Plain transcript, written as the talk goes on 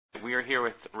We are here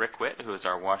with Rick Whitt, who is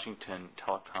our Washington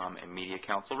Telecom and Media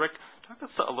Counsel. Rick, talk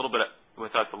with us a little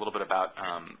bit about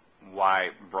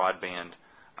why broadband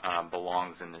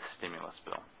belongs in this stimulus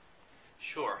bill.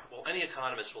 Sure. Well, any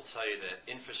economist will tell you that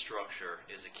infrastructure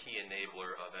is a key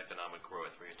enabler of economic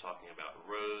growth, where you're talking about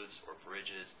roads or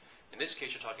bridges. In this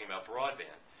case, you're talking about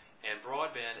broadband. And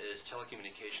broadband is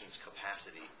telecommunications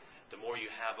capacity. The more you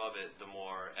have of it, the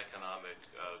more economic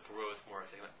growth,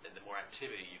 the more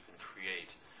activity you can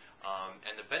create.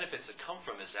 And the benefits that come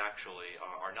from this actually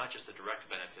are not just the direct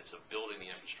benefits of building the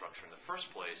infrastructure in the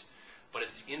first place, but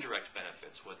it's the indirect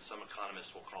benefits, what some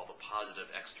economists will call the positive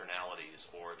externalities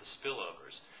or the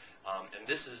spillovers. And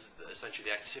this is essentially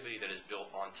the activity that is built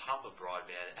on top of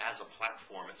broadband as a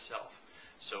platform itself.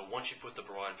 So once you put the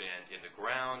broadband in the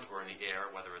ground or in the air,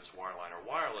 whether it's wireline or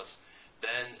wireless,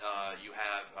 then you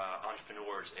have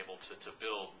entrepreneurs able to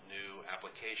build new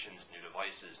applications, new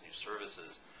devices, new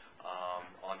services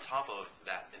on top of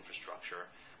that infrastructure.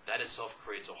 That itself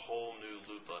creates a whole new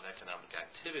loop of economic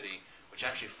activity, which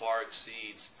actually far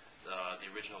exceeds the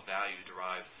original value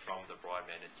derived from the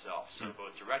broadband itself. So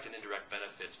both direct and indirect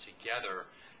benefits together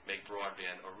make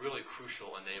broadband a really crucial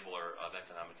enabler of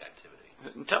economic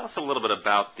activity. Tell us a little bit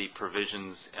about the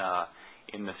provisions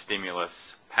in the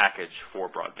stimulus package for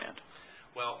broadband.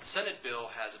 Well, the Senate bill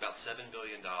has about $7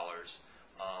 billion,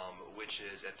 which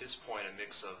is at this point a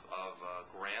mix of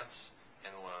grants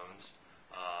and loans,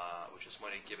 which is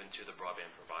money given to the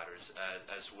broadband providers,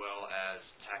 as well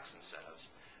as tax incentives.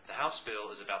 The House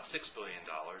bill is about $6 billion,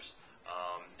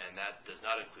 and that does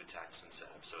not include tax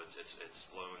incentives, so it's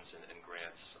loans and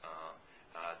grants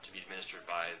to be administered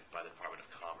by the Department of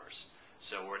Commerce.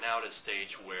 So we're now at a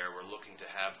stage where we're looking to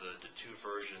have the two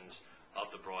versions of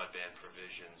the broadband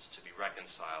provisions to be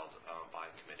reconciled by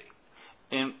committee.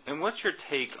 And what's your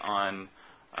take on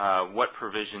what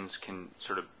provisions can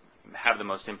sort of have the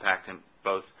most impact in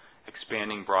both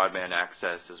expanding broadband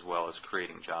access as well as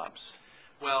creating jobs?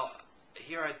 Well,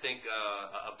 here I think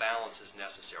a balance is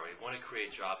necessary. We want to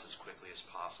create jobs as quickly as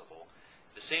possible.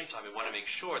 At the same time, we want to make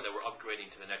sure that we're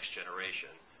upgrading to the next generation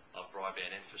of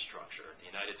broadband infrastructure. The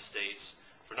United States,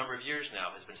 for a number of years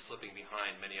now, has been slipping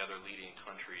behind many other leading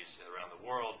countries around the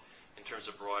world in terms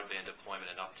of broadband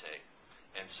deployment and uptake.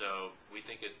 And so we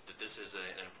think that this is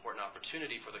an important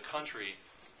opportunity for the country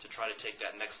to try to take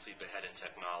that next leap ahead in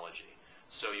technology.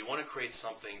 So you want to create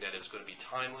something that is going to be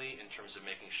timely in terms of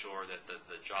making sure that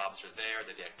the jobs are there,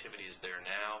 that the activity is there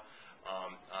now,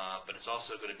 but it's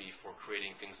also going to be for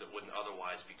creating things that wouldn't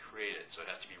otherwise be created. So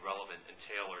it has to be relevant and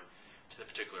tailored to the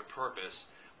particular purpose.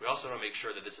 We also want to make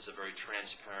sure that this is a very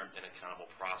transparent and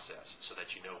accountable process so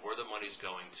that you know where the money's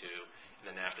going to, and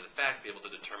then after the fact be able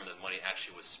to determine that money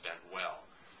actually was spent well.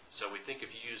 So we think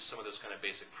if you use some of those kind of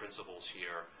basic principles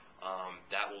here,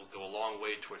 that will go a long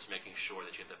way towards making sure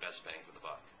that you get the best bang for the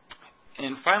buck.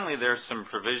 And finally, there are some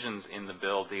provisions in the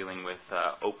bill dealing with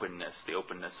openness, the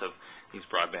openness of these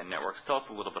broadband networks. Tell us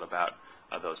a little bit about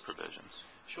those provisions.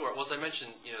 Sure. Well, as I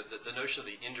mentioned, the notion of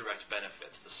the indirect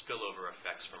benefits, the spillover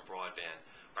effects from broadband,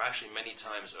 are actually many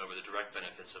times over the direct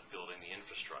benefits of building the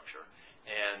infrastructure.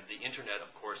 And the Internet,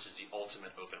 of course, is the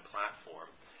ultimate open platform.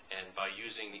 And by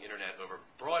using the Internet over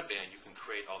broadband, you can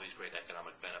create all these great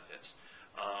economic benefits.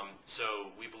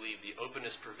 So we believe the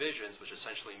openness provisions, which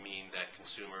essentially mean that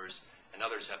consumers and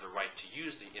others have the right to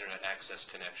use the Internet access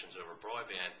connections over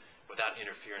broadband without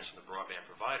interference from the broadband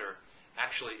provider,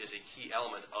 actually is a key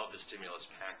element of the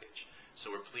stimulus package. So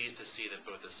we're pleased to see that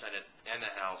both the Senate and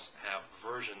the House have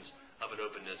versions of an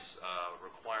openness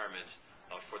requirement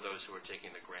for those who are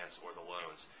taking the grants or the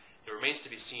loans. It remains to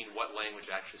be seen what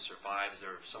language actually survives.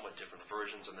 There are somewhat different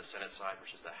versions on the Senate side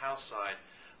versus the House side,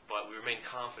 but we remain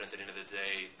confident that at the end of the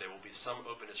day there will be some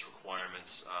openness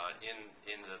requirements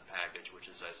in the package,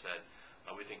 which, as I said,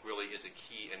 we think really is a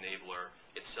key enabler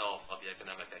itself of the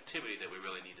economic activity that we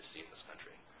really need to see in this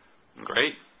country.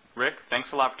 Great. Rick,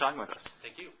 thanks a lot for talking with us.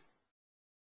 Thank you.